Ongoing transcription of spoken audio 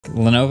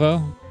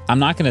Lenovo, I'm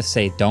not going to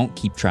say don't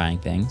keep trying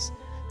things,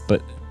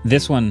 but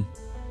this one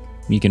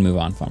you can move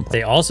on from.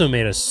 They also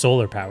made a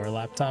solar power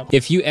laptop.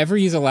 If you ever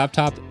use a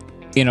laptop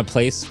in a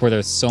place where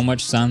there's so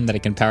much sun that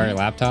it can power your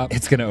laptop,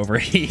 it's gonna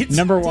overheat.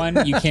 Number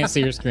one, you can't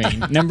see your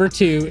screen. Number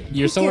two,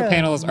 your solar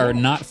panels are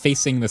not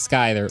facing the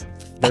sky. They're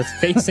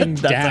facing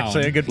That's down.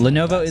 actually a good.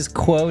 Lenovo is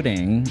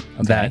quoting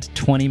that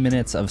 20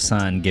 minutes of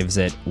sun gives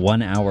it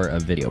 1 hour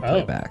of video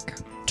playback.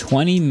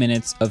 20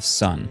 minutes of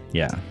sun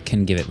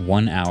can give it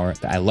 1 hour.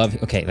 I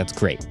love, okay, that's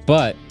great.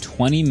 But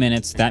 20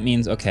 minutes, that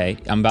means, okay,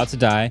 I'm about to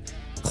die,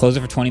 close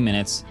it for 20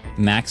 minutes,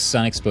 max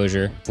sun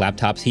exposure,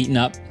 laptop's heating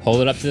up, hold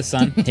it up to the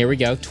sun, here we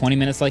go, 20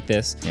 minutes like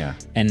this,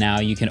 and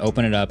now you can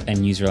open it up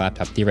and use your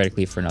laptop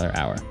theoretically for another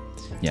hour.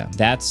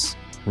 That's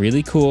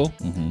really cool.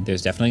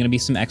 There's definitely gonna be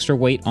some extra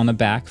weight on the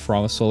back for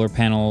all the solar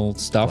panel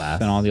stuff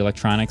and all the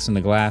electronics and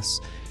the glass.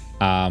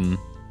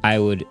 I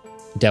would,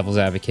 devil's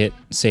advocate,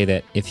 say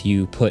that if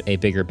you put a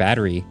bigger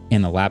battery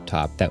in the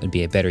laptop, that would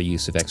be a better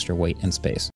use of extra weight and space.